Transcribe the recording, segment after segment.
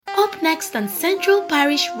next on Central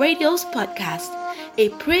Parish Radio's podcast, a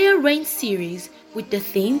prayer rain series with the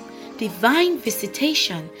theme Divine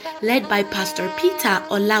Visitation, led by Pastor Peter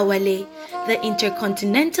Olawale, the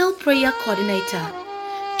Intercontinental Prayer Coordinator.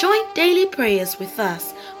 Join daily prayers with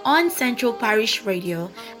us on Central Parish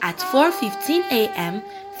Radio at 4:15 a.m.,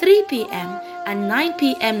 3 p.m., and 9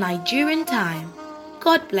 p.m. Nigerian time.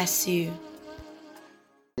 God bless you.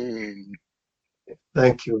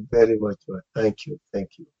 Thank you very much, Lord. Thank you.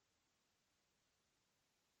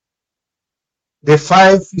 The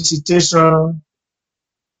 5 visitation,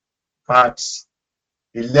 part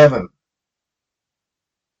 11.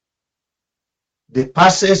 The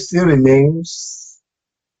passage still remains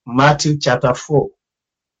Matthew chapter 4,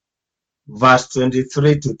 verse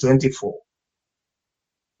 23 to 24.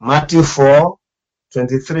 Matthew 4,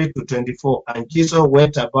 23 to 24. And Jesus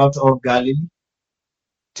went about all Galilee,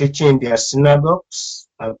 teaching in their synagogues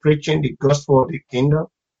and preaching the gospel of the kingdom,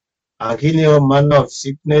 and healing all manner of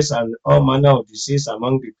sickness and all manner of disease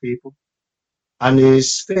among the people. And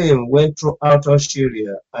his fame went throughout all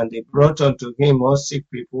Syria, and they brought unto him all sick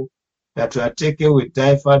people that were taken with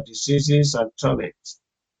divers diseases and torments,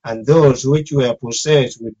 and those which were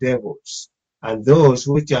possessed with devils, and those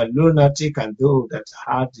which are lunatic, and those that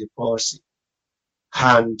had the palsy,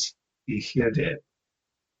 and he healed them.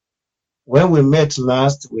 When we met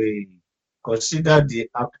last, we considered the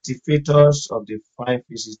activators of the 5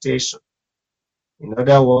 visitation. In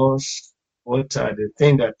other words, what are the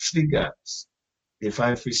things that triggers the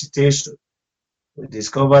 5 visitation? We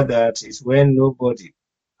discovered that it's when nobody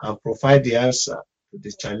can provide the answer to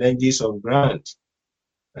the challenges of grant.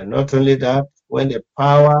 And not only that, when the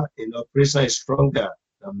power in operation is stronger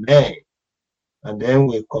than men. And then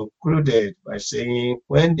we concluded by saying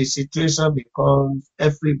when the situation becomes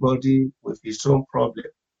everybody with his own problem.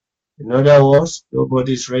 In other words,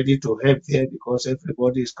 nobody is ready to help there because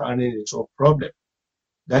everybody is carrying his own problem.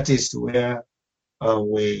 That is where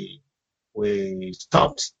we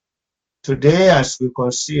stopped. Today, as we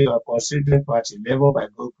considering part 11 by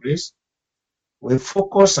God's grace, we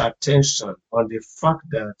focus attention on the fact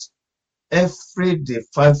that every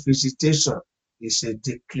divine visitation is a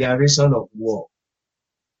declaration of war.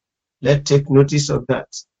 Let's take notice of that.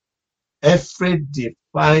 Every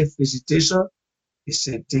divine visitation is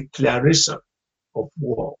a declaration of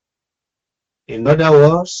war. In other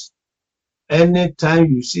words, anytime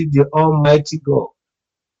you see the Almighty God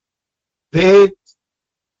paid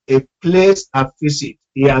a place a visit,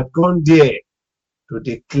 he has gone there to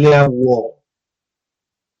declare war,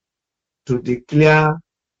 to declare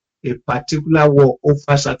a particular war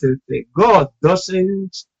over certain things. God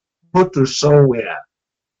doesn't go to somewhere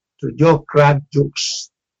to just crack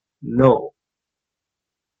jokes. No.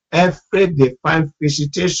 Every divine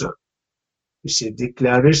visitation is a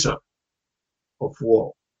declaration of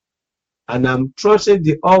war. And I'm trusting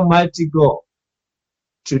the Almighty God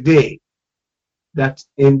today that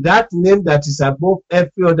in that name that is above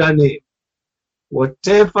every other name,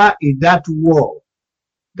 whatever is that war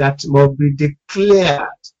that must be declared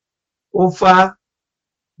over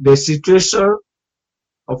the situation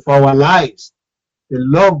of our lives, the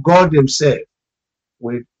Lord God himself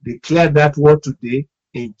will declare that word today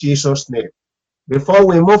in Jesus' name. Before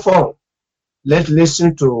we move on, let's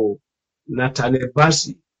listen to Nathaniel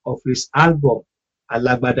Bassey of his album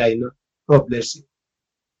Alagbada Ina. God bless you.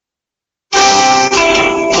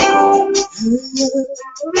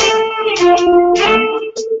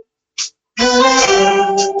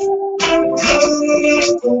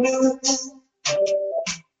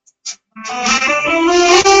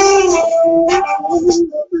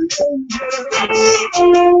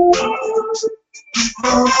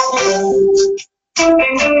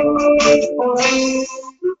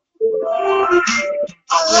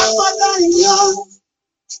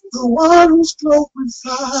 The one who's cloaked with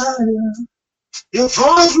fire, your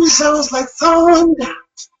voice resounds like thunder.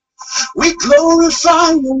 We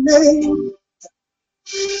glorify your name.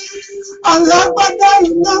 Alagbada,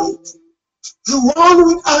 the one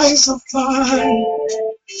with eyes of fire.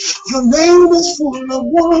 Your name is full of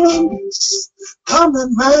wonders. Come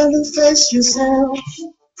and manifest yourself.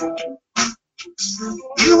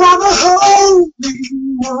 You are the Holy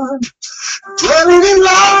One, dwelling in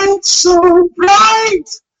light so bright.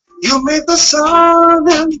 You made the sun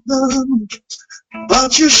and the moon,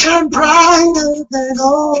 but you shine brighter than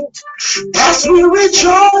all. As we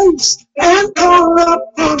rejoice and call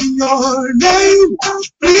upon your name,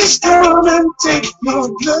 please come and take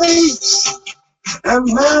your place and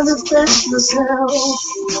manifest yourself.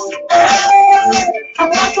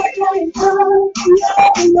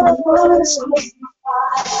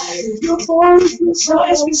 Your voice is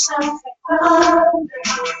sound like thunder.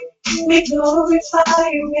 We glorify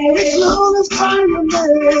your name. We glorify your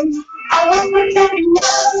name. Our name.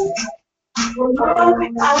 Your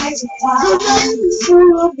name is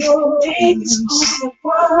full of words.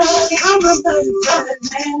 Come and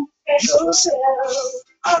manifest yourself.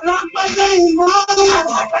 I love my name. I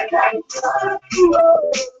love my name.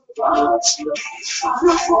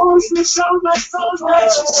 Your voice is on my soul.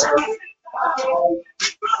 Glorify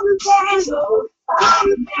your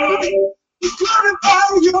name. The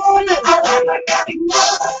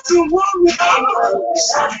one without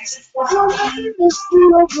your name is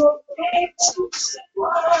full of grace.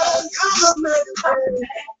 Come on, man.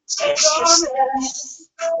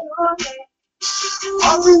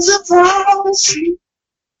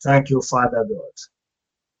 Thank you, Father God.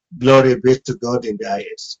 Glory be to God in the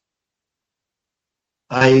highest.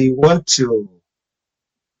 I want to,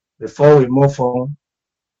 before we move on,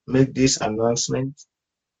 make this announcement.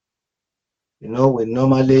 You know, we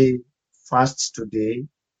normally fast today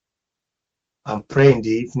and pray in the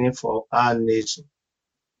evening for our nation.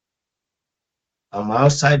 I'm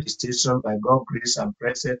outside the station by God's grace. I'm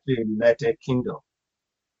presently in the United Kingdom.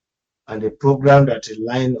 And the program that is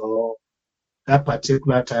lined up that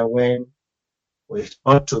particular time when we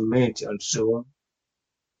ought to meet on Zoom,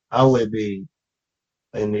 I will be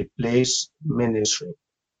in a place ministry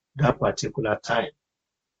that particular time.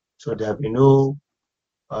 So there'll be no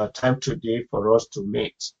time today for us to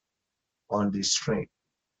meet on the stream.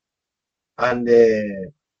 And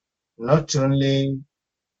not only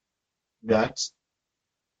that,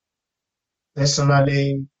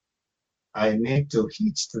 personally, I need to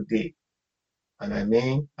eat today. And I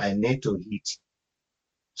mean, I need to eat.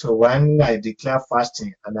 So when I declare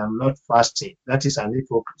fasting and I'm not fasting, that is an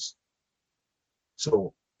hypocrisy.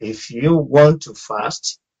 So if you want to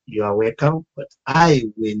fast, you are welcome, but I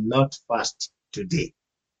will not fast today.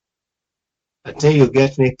 I think you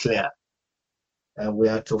get me clear. And we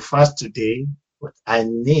are to fast today, but I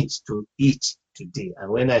need to eat today.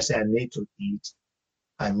 And when I say I need to eat,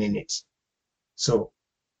 I mean it. So,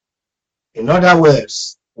 in other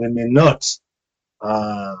words, we may not,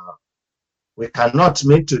 we cannot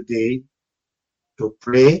meet today to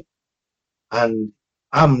pray, and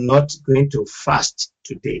I'm not going to fast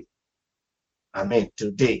today. I mean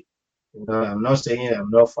today. You know, I'm not saying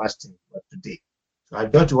I'm not fasting, but today. So I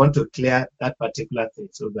don't want to clear that particular thing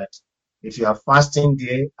so that if you are fasting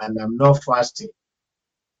there and I'm not fasting,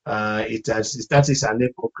 that is an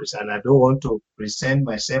hypocrisy, and I don't want to present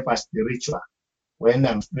myself as spiritual when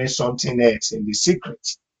I'm doing something else in the secret.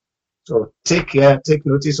 So take care, take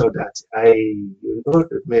notice of that.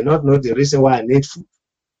 May not know the reason why I need food,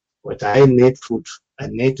 but I need food. I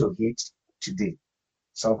need to eat today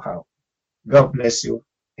somehow. God bless you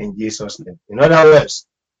in Jesus' name. In other words,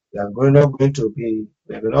 we are not going to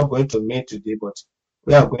meet today, but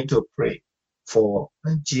we are going to pray for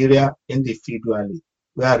Nigeria individually,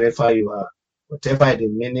 wherever you are, whatever the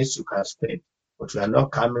minutes you can spend, but we are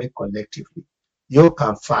not coming collectively. You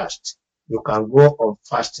can fast. You can go on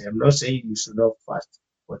fasting. I'm not saying you should not fast,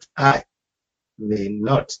 but I will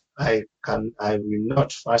not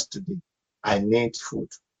fast today. I need food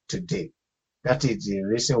today. That is the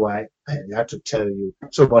reason why I had to tell you.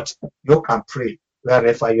 So, but you can pray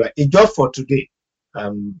wherever you are. It's just for today.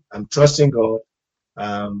 I'm trusting God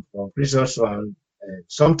from previous one.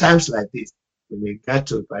 Sometimes like this, we may get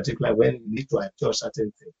to particular when we need to adjust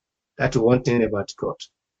certain things. That's one thing about God.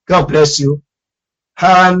 God bless you.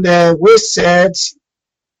 And we said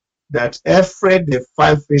that every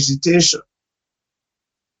divine visitation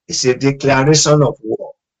is a declaration of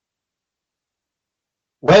war.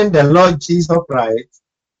 When the Lord Jesus Christ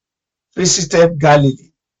visited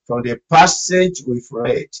Galilee, from the passage we've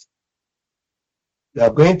read, you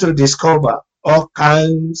are going to discover all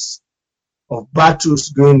kinds of battles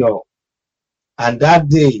going on. And that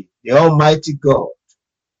day, the Almighty God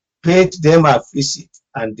paid them a visit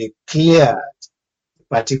and declared a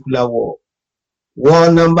particular war.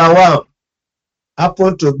 War number one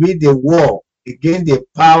happened to be the war against the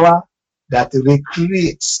power that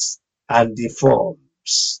recreates and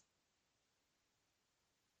deforms.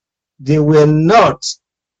 They were not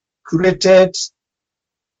created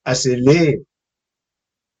as a lamb.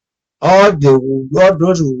 All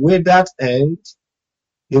those who weigh that end,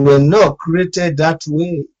 they were not created that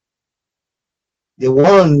way.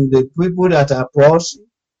 The people that are poor,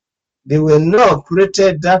 they were not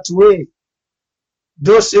created that way.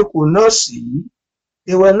 Those who could not see,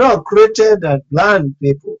 they were not created as blind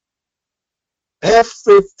people.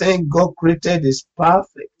 Everything God created is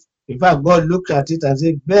perfect. In fact, God looked at it and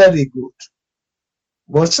said, very good.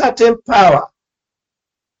 But certain power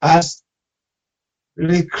has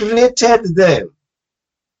recreated them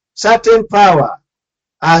certain power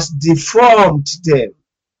has deformed them.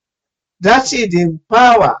 That is the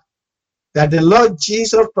power that the Lord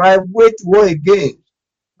Jesus Christ waged war against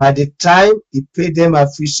by the time he paid them a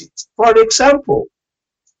visit. For example,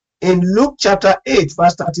 in Luke chapter 8,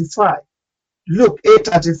 verse 35, Luke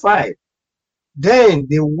 8:35, then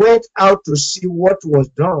they went out to see what was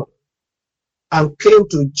done and came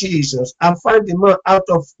to Jesus and found the man out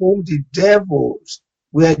of whom the devils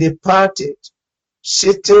were departed,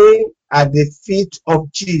 sitting at the feet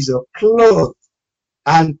of Jesus, clothed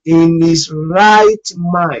and in his right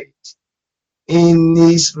mind. In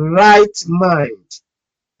his right mind,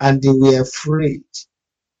 and they were afraid.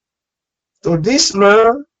 So this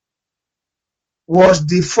man was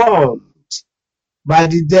deformed by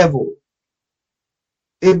the devil.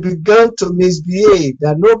 He began to misbehave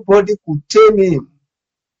that nobody could tame him.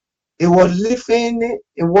 He was living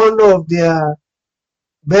in one of their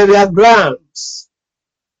burial grounds,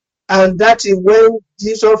 and that is when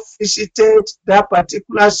Jesus visited that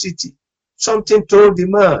particular city. Something told the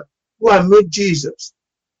man, go and meet Jesus.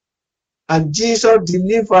 And Jesus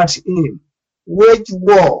delivered him, waged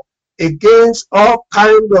war against all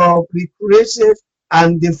kinds of regressive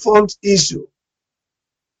and deformed issues.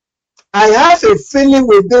 I have a feeling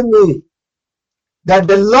within me that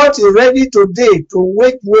the Lord is ready today to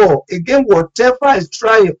wage war against whatever is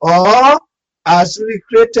trying or has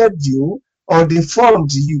recreated you or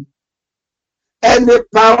deformed you. Any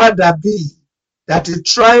power that be that is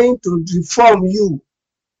trying to deform you,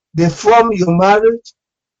 deform your marriage,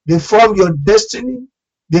 deform your destiny,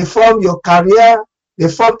 deform your career,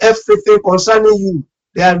 deform everything concerning you.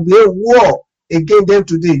 There will be a war against them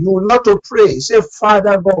today. You will not to pray. Say,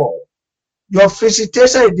 Father God, your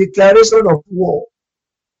visitation is declaration of war.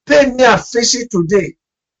 Pay me a visit today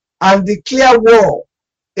and declare war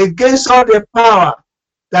against all the power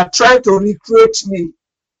that try to recreate me,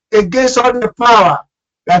 against all the power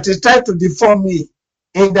that is trying to deform me.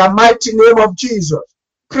 In the mighty name of Jesus,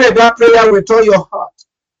 pray that prayer with all your heart.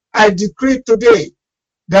 I decree today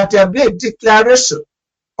that there be a declaration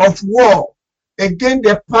of war against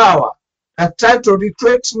the power that try to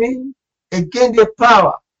recreate me, against the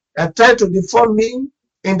power that try to deform me,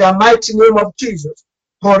 in the mighty name of Jesus.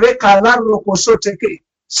 Let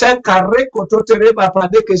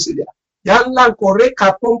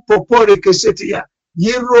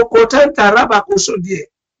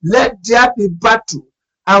there be battle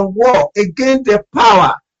and war against the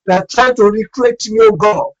power that try to recreate me, O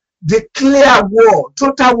God. Declare war,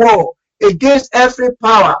 total war against every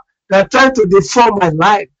power that try to deform my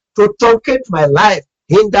life, to truncate my life,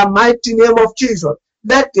 in the mighty name of Jesus.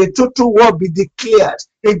 Let the total war be declared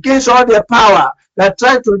against all the power that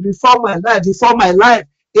try to deform my life,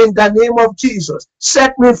 in the name of Jesus.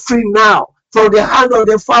 Set me free now from the hand of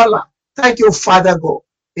the fowler. Thank you, Father God.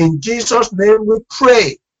 In Jesus' name we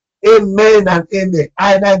pray. Amen and amen.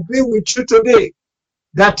 I agree with you today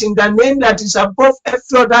that in the name that is above every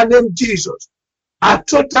other name, Jesus, a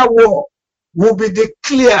total war will be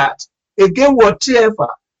declared against whatever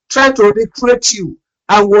try to recreate you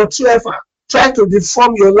and whatsoever try to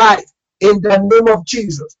deform your life, in the name of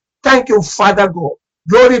Jesus. Thank you, Father God.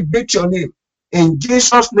 Glory be to your name. In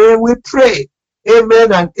Jesus' name we pray.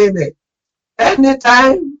 Amen and amen.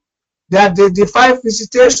 Anytime that they defy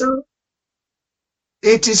visitation,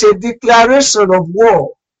 it is a declaration of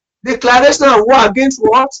war. Declaration of war against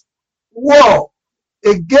what? War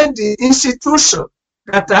against the institution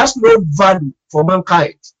that has no value for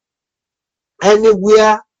mankind.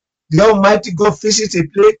 Anywhere the Almighty God visits a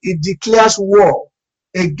place, it declares war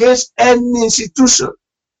against any institution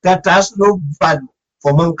that has no value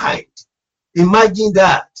for mankind. Imagine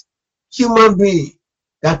that. Human being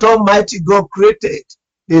that Almighty God created,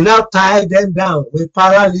 they now tie them down with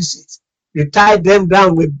paralysis. They tie them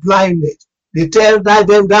down with blindness. They tie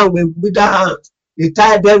them down with withered hands. They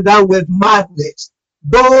tie them down with madness.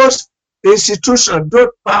 Those institutions, those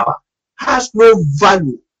power has no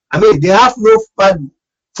value. I mean, they have no value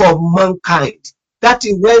for mankind. That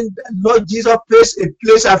is when Lord Jesus placed a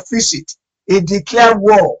place of visit. He declared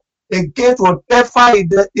war against whatever is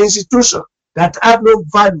the institution that have no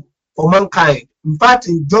value for mankind. In fact,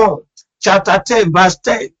 in John chapter 10, verse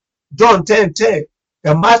 10, John 10:10,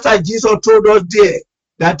 the Master Jesus told us there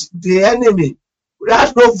that the enemy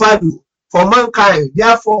has no value for mankind.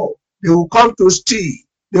 Therefore, they will come to steal,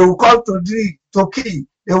 they will come to kill,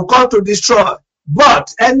 they will come to destroy.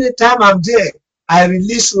 But anytime I'm there, I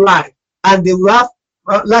release life, and they will have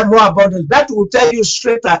life more abundant. That will tell you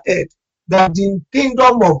straight ahead that in the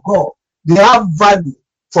kingdom of God, they have value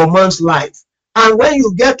for man's life. And when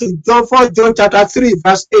you get to John chapter 3,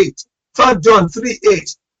 verse 8, 1 John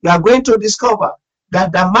 3:8, you are going to discover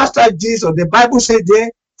that the Master Jesus, the Bible said there,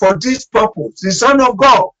 for this purpose, the Son of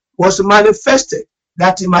God was manifested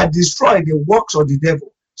that he might destroy the works of the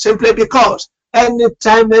devil. Simply because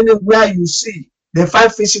anytime, anywhere you see the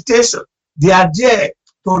five visitation, they are there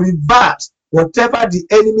to reverse whatever the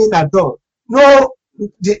enemy has done. No,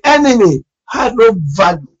 the enemy has no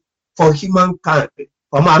value for humankind,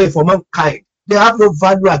 for mankind. They have no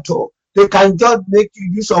value at all. They can just make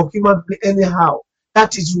use of human being anyhow.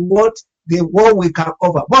 That is what the one we can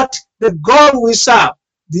offer. But the God we serve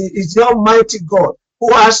is the Almighty God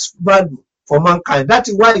who has value for mankind. That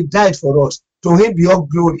is why he died for us. To him be all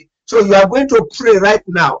glory. So you are going to pray right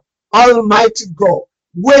now. Almighty God,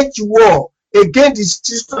 wage war against the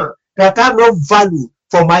institution that have no value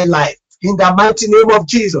for my life. In the mighty name of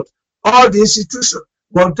Jesus, all the institutions,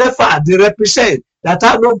 whatever they represent, that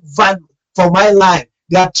have no value for my life,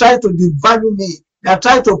 they are trying to devalue me. They are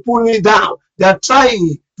trying to pull me down. They are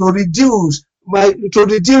trying to reduce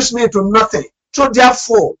me to nothing. So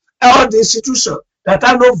therefore, all the institutions that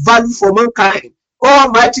have no value for mankind,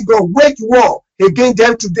 Almighty God, wage war against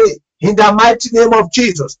them today. In the mighty name of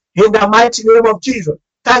Jesus. In the mighty name of Jesus.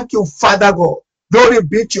 Thank you, Father God. Glory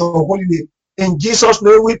be to your holy name. In Jesus'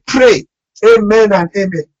 name we pray. Amen and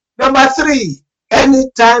amen. Number 3,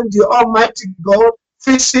 anytime the Almighty God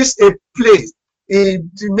fixes a place, he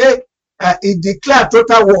declares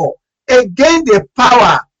total war against the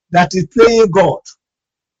power that is playing God.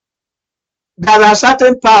 There are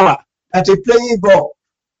certain power that is playing God.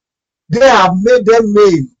 They have made them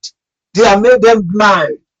maimed. They have made them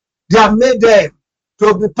blind. They have made them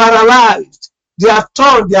to be paralyzed. They have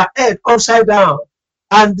turned their head upside down.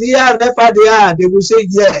 And wherever they are, they will say,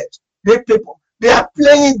 yes, these people, they are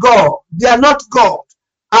playing God. They are not God.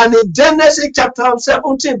 And in Genesis chapter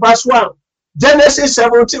 17, verse 1, Genesis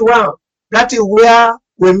 17:1, that is where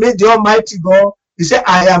we meet the Almighty God. He said,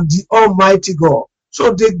 I am the Almighty God.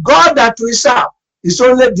 So the God that we serve is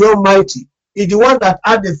only the Almighty. Is the one that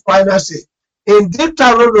had the final say. In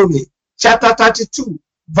Deuteronomy chapter 32,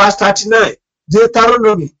 verse 39,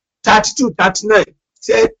 Deuteronomy 32:39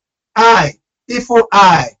 said, even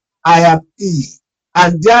I am He,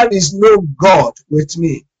 and there is no God with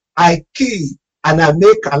me. I kill and I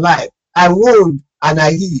make alive. I wound and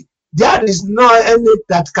I heal. There is no any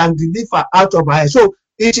that can deliver out of my hand. So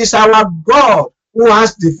it is our God who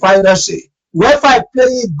has the final say. Wherever I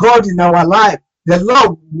play God in our life, the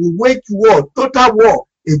Lord will wage war, total war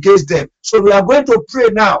against them. So we are going to pray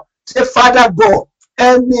now. Say, Father God,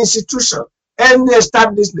 any institution, any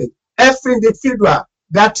establishment, every individual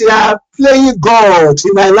that they are playing God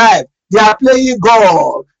in my life, they are playing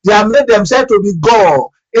God. They have made themselves to be God.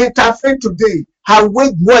 Intervene today and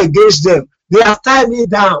wage war against them. They have tied me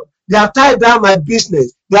down. They have tied down my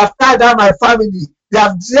business. They have tied down my family. They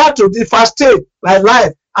have dared to devastate my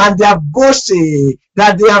life. And they have boasted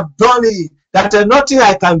that they have done it, that there's nothing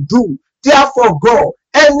I can do. Therefore, God,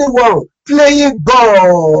 anyone playing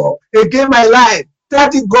God against my life,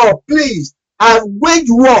 Daddy God, please, and wage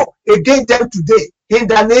war against them today. In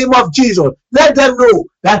the name of Jesus, let them know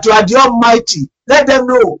that you are the Almighty. Let them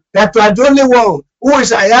know that you are the only one who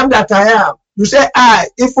is I am that I am. You say, I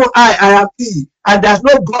am He, and there's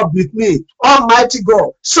no God with me. Almighty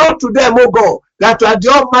God, show to them, oh God, that you are the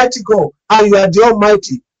Almighty God, and you are the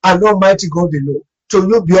Almighty, and Almighty God alone. To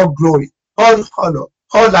you be all glory, all honor,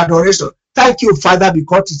 all adoration. Thank you, Father,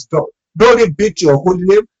 because it's done. Glory be to your holy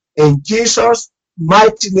name. In Jesus'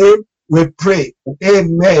 mighty name, we pray.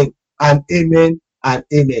 Amen and amen and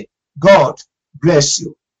amen. God bless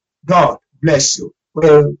you. God bless you.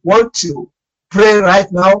 We want to pray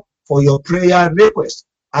right now for your prayer request.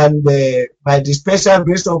 And by the special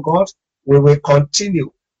grace of God, we will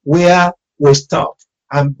continue where we stopped.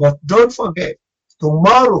 But don't forget,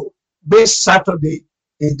 tomorrow, this Saturday,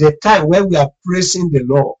 is the time when we are praising the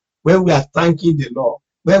Lord, when we are thanking the Lord,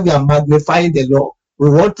 when we are magnifying the Lord.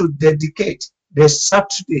 We want to dedicate the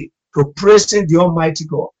Saturday to praising the Almighty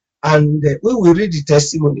God. And we will read the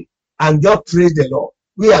testimony and just praise the Lord.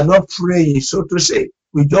 We are not praying, so to say.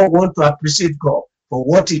 We just want to appreciate God for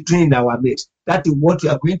what He's doing in our midst. That is what we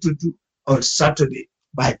are going to do on Saturday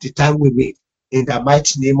by the time we meet. In the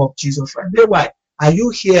mighty name of Jesus Christ. Why are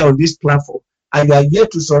you here on this platform and you are here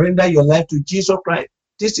to surrender your life to Jesus Christ?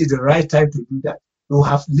 This is the right time to do that. You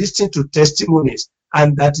have listened to testimonies,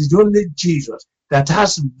 and that is only Jesus that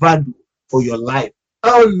has value for your life.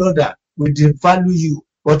 All other will devalue you,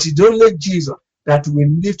 but it's only Jesus that will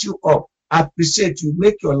lift you up, appreciate you,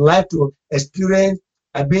 make your life to experience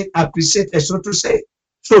a bit appreciate, so to say.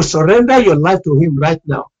 So surrender your life to Him right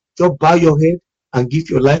now. Just bow your head and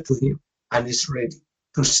give your life to Him, and He's ready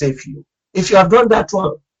to save you. If you have done that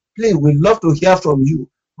one, please, we'd love to hear from you.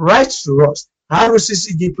 Write to us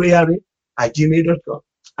rccgprayer@gmail.com.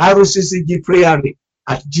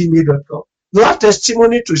 rccgprayer@gmail.com. You have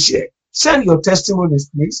testimony to share. Send your testimonies,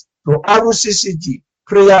 please, to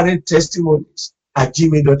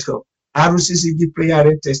rccgprayer@testimonies@gmail.com.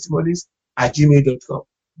 rccgprayer@testimonies@gmail.com.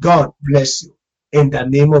 God bless you in the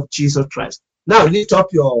name of Jesus Christ. Now lift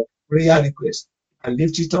up your prayer request and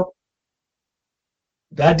lift it up.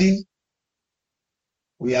 Daddy,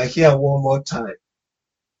 we are here one more time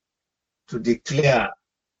to declare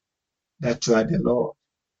that you are the Lord.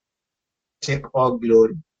 Take all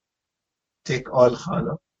glory, take all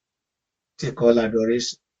honor, take all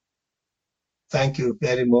adoration. Thank you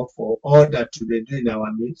very much for all that you been doing in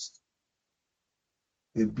our midst.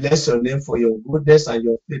 We bless your name for your goodness and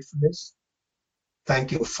your faithfulness.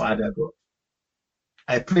 Thank you, Father God.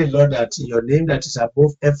 I pray, Lord, that in your name that is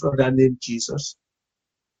above every other name, Jesus,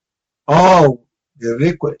 all the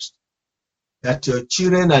requests that your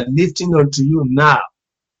children are lifting unto you now,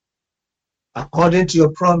 according to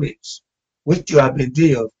your promise, which you have been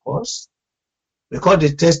doing, of course, because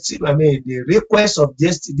the requests of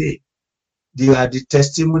yesterday, they are the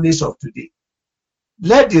testimonies of today.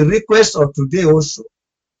 Let the requests of today also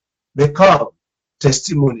become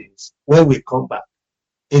testimonies when we come back,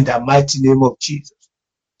 in the mighty name of Jesus.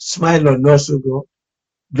 Smile on us, O God.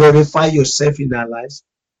 Glorify yourself in our lives.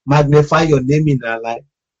 Magnify your name in our life,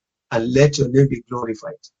 and let your name be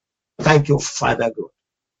glorified. Thank you, Father God.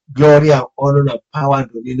 Glory and honor and power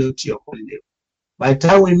and dominion to your holy name. By the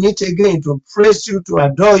time we meet again to praise you, to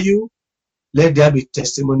adore you, let there be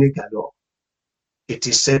testimony galore. It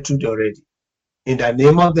is settled already. In the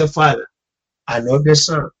name of the Father and of the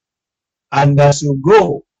Son. And as you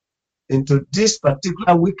go into this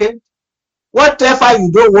particular weekend, whatever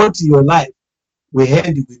you don't want in your life, we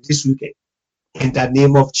end with this weekend. In the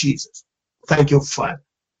name of Jesus. Thank you, Father.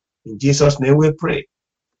 In Jesus' name we pray.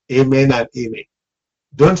 Amen and amen.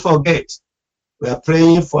 Don't forget, we are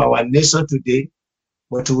praying for our nation today,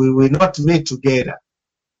 but we will not meet together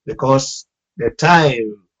because the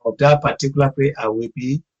time of that particular prayer will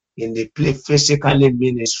be in the place physically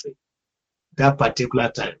ministry. That particular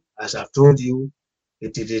time, as I've told you,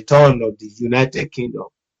 it is the turn of the United Kingdom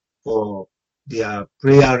for their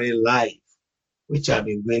prayer in life, which have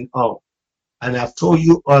been going on. And I've told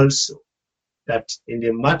you also that in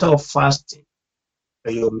the matter of fasting,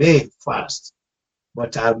 you may fast,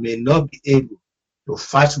 but I may not be able to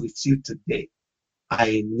fast with you today.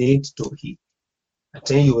 I need to eat. I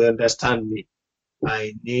think you will understand me.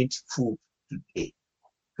 I need food today.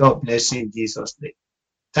 God bless you in Jesus' name.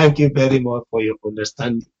 Thank you very much for your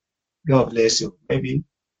understanding. God bless you. Maybe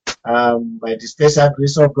by the special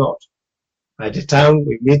grace of God, by the time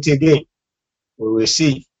we meet again, we will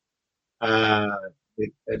see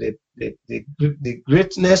the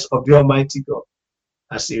greatness of the Almighty God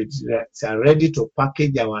as they are ready to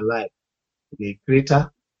package our life in a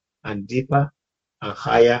greater and deeper and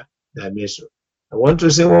higher dimension. I want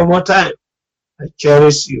to say one more time, I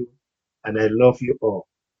cherish you and I love you all.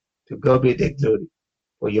 To God be the glory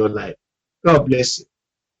for your life. God bless you.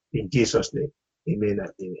 In Jesus' name, amen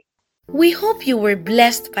and amen. We hope you were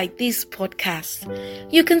blessed by this podcast.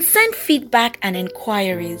 You can send feedback and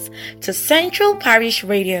inquiries to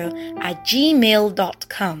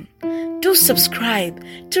centralparishradio@gmail.com. Do subscribe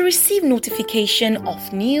to receive notification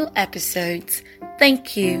of new episodes.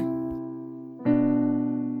 Thank you.